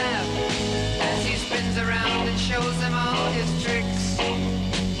children laugh as he spins around and shows them all his tricks.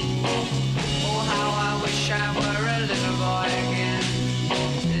 Oh, how I wish I were a little boy again,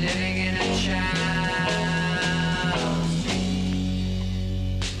 living in a child's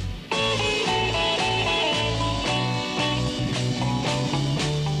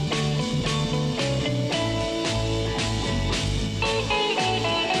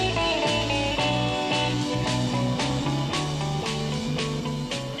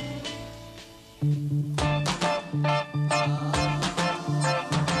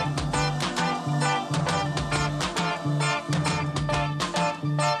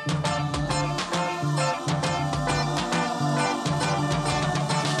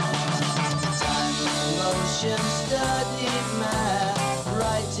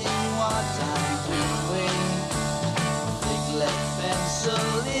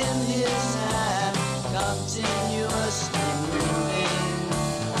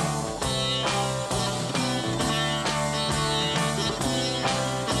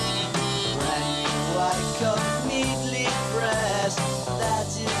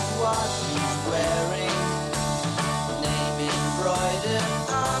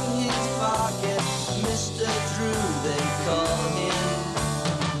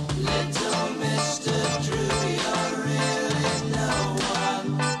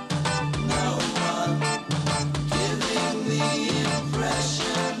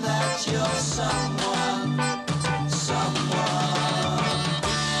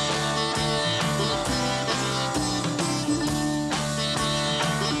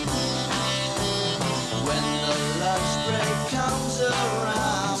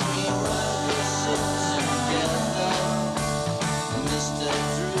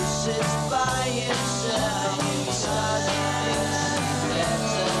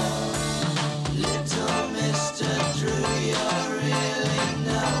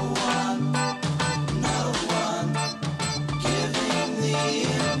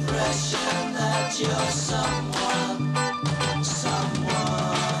you're someone, someone.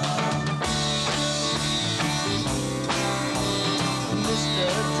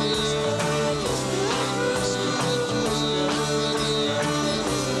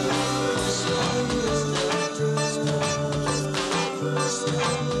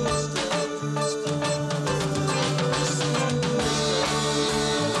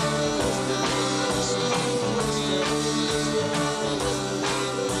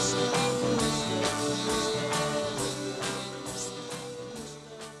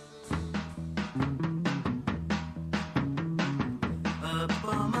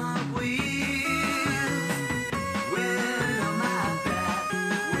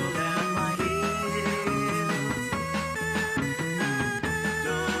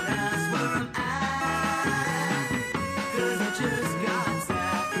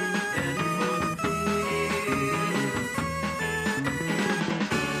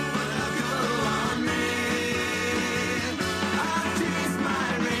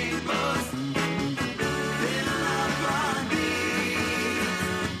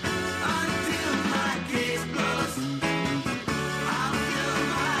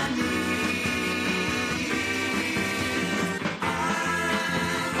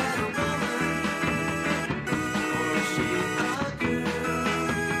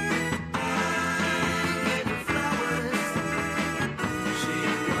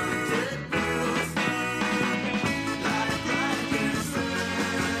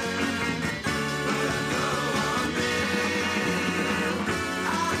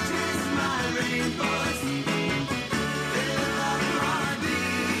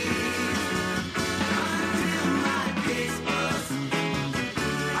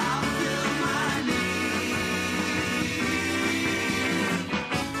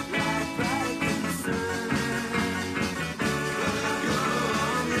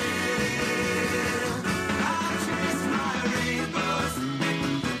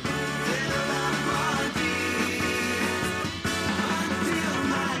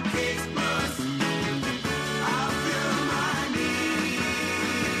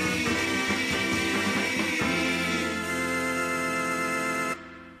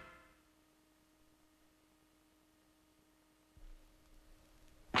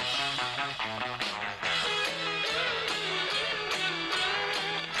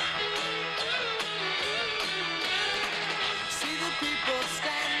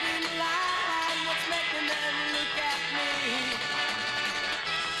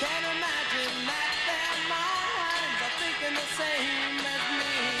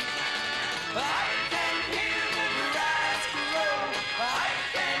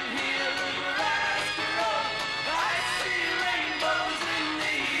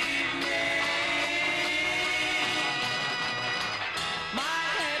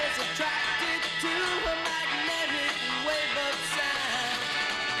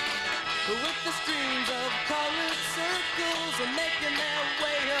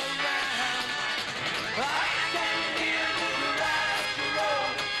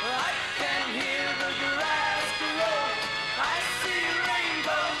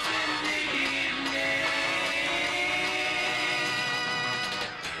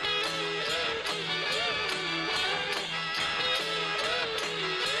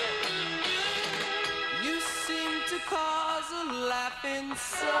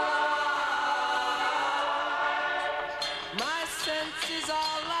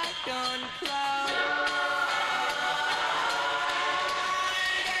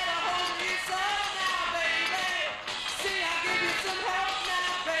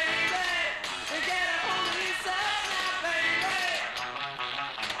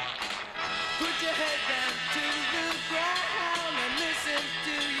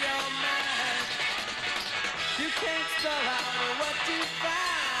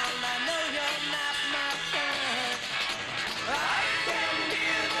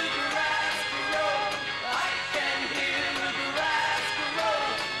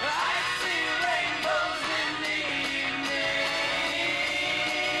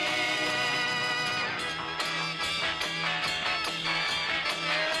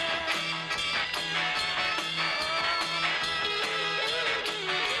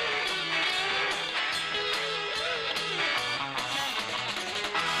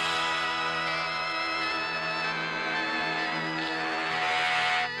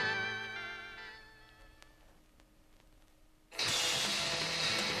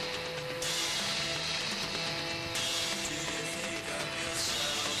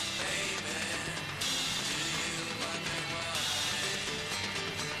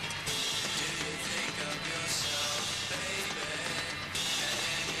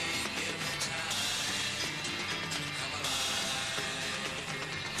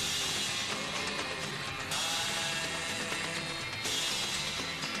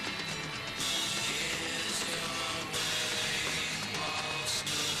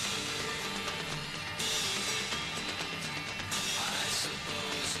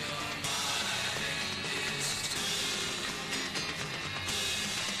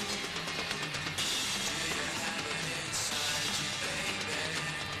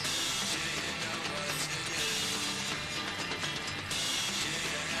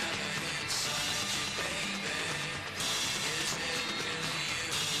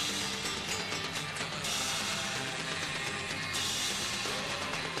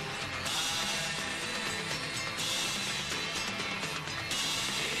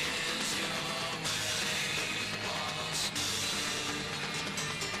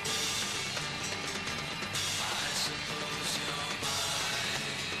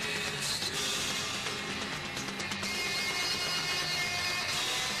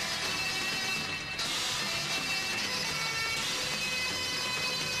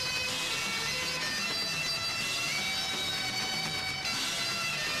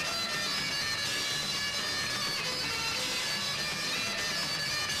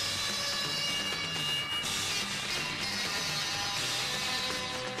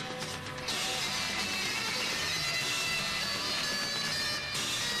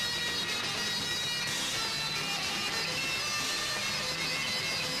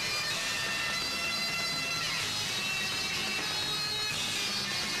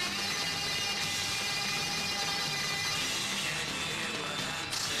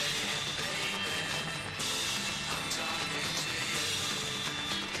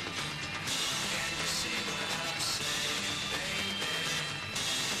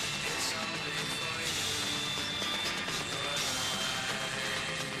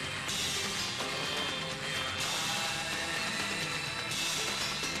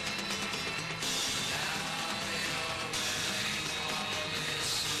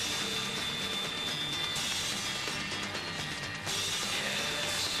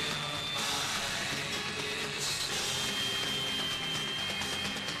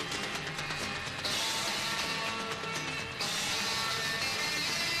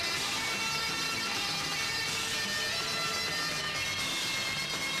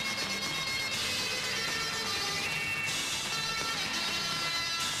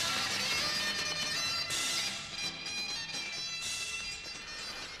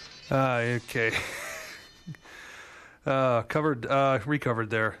 Okay. Recovered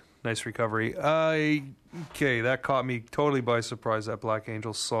there. Nice recovery. Okay, that caught me totally by surprise, that Black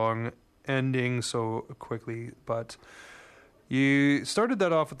Angels song ending so quickly. But you started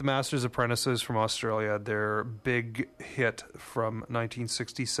that off with the Masters Apprentices from Australia, their big hit from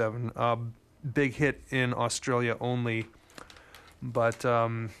 1967. Big hit in Australia only. But,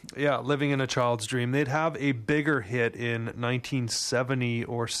 Living in a Child's Dream. They'd have a bigger hit in 1970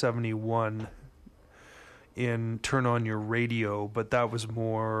 or 71 in Turn On Your Radio, but that was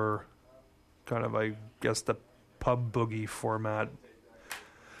more kind of, I guess, the pub boogie format,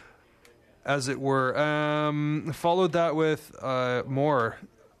 as it were. Followed that with more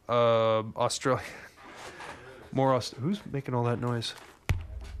Australia. Who's making all that noise?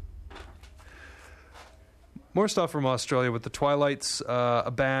 More stuff from Australia with the Twilights,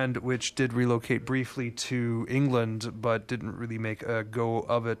 a band which did relocate briefly to England, but didn't really make a go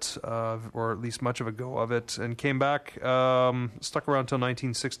of it, or at least much of a go of it, and came back, stuck around until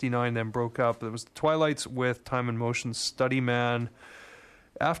 1969, then broke up. It was the Twilights with Time and Motion's Study Man.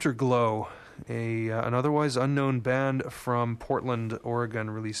 Afterglow, an otherwise unknown band from Portland, Oregon,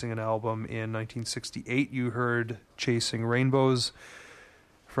 releasing an album in 1968. You heard Chasing Rainbows.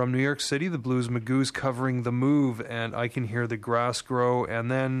 From New York City, the Blues Magoos covering The Move and I Can Hear the Grass Grow.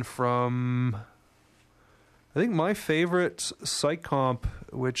 And then from, I think, my favorite Psych Comp,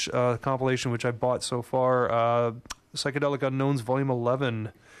 compilation which I bought so far, Psychedelic Unknowns Volume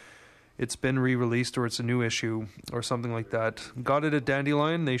 11. It's been re-released, or it's a new issue or something like that. Got it at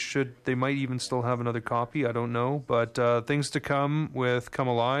Dandelion. They might even still have another copy. I don't know. But things to come with Come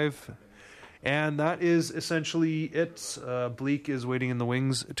Alive. And that is essentially it. Bleak is waiting in the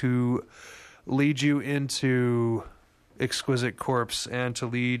wings to lead you into Exquisite Corpse and to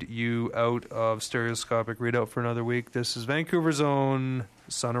lead you out of Stereoscopic Readout for another week. This is Vancouver's own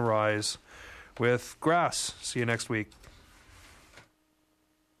Sun Arise with Grass. See you next week.